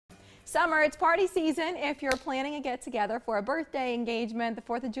Summer, it's party season. If you're planning a get-together for a birthday, engagement, the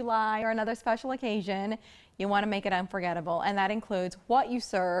 4th of July, or another special occasion, you want to make it unforgettable, and that includes what you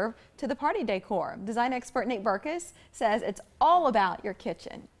serve to the party decor. Design expert Nate Berkus says it's all about your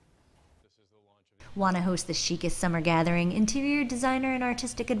kitchen. Want to host the chicest summer gathering? Interior designer and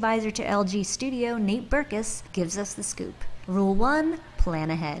artistic advisor to LG Studio, Nate Berkus, gives us the scoop. Rule 1, plan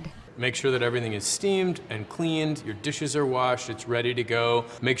ahead. Make sure that everything is steamed and cleaned, your dishes are washed, it's ready to go.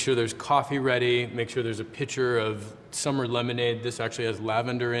 Make sure there's coffee ready, make sure there's a pitcher of summer lemonade. This actually has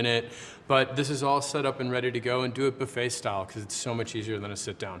lavender in it, but this is all set up and ready to go, and do it buffet style because it's so much easier than a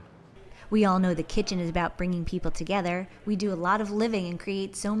sit down. We all know the kitchen is about bringing people together. We do a lot of living and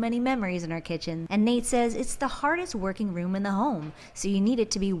create so many memories in our kitchen. And Nate says it's the hardest working room in the home, so you need it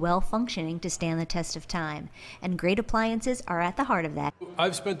to be well functioning to stand the test of time. And great appliances are at the heart of that.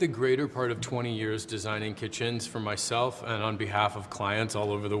 I've spent the greater part of 20 years designing kitchens for myself and on behalf of clients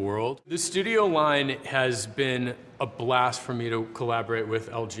all over the world. The Studio line has been a blast for me to collaborate with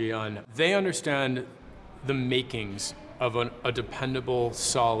LG on. They understand the makings of a dependable,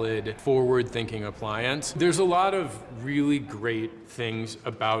 solid, forward-thinking appliance. There's a lot of really great things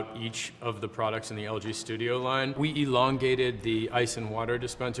about each of the products in the LG Studio line. We elongated the ice and water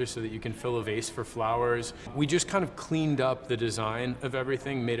dispenser so that you can fill a vase for flowers. We just kind of cleaned up the design of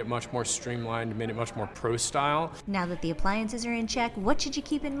everything, made it much more streamlined, made it much more pro style. Now that the appliances are in check, what should you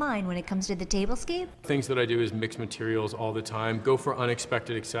keep in mind when it comes to the tablescape? Things that I do is mix materials all the time, go for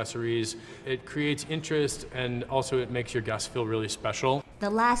unexpected accessories. It creates interest, and also it makes your guests feel really special. The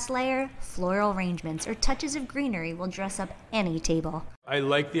last layer, floral arrangements or touches of greenery, will dress up any table. I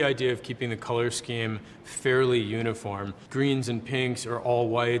like the idea of keeping the color scheme fairly uniform. Greens and pinks or all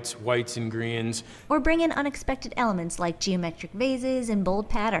whites, whites and greens. Or bring in unexpected elements like geometric vases and bold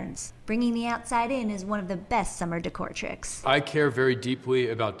patterns. Bringing the outside in is one of the best summer decor tricks. I care very deeply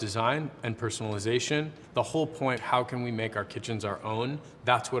about design and personalization. The whole point, how can we make our kitchens our own?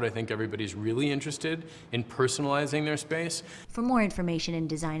 That's what I think everybody's really interested in, personalizing their space. For more information and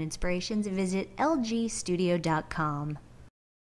design inspirations, visit lgstudio.com.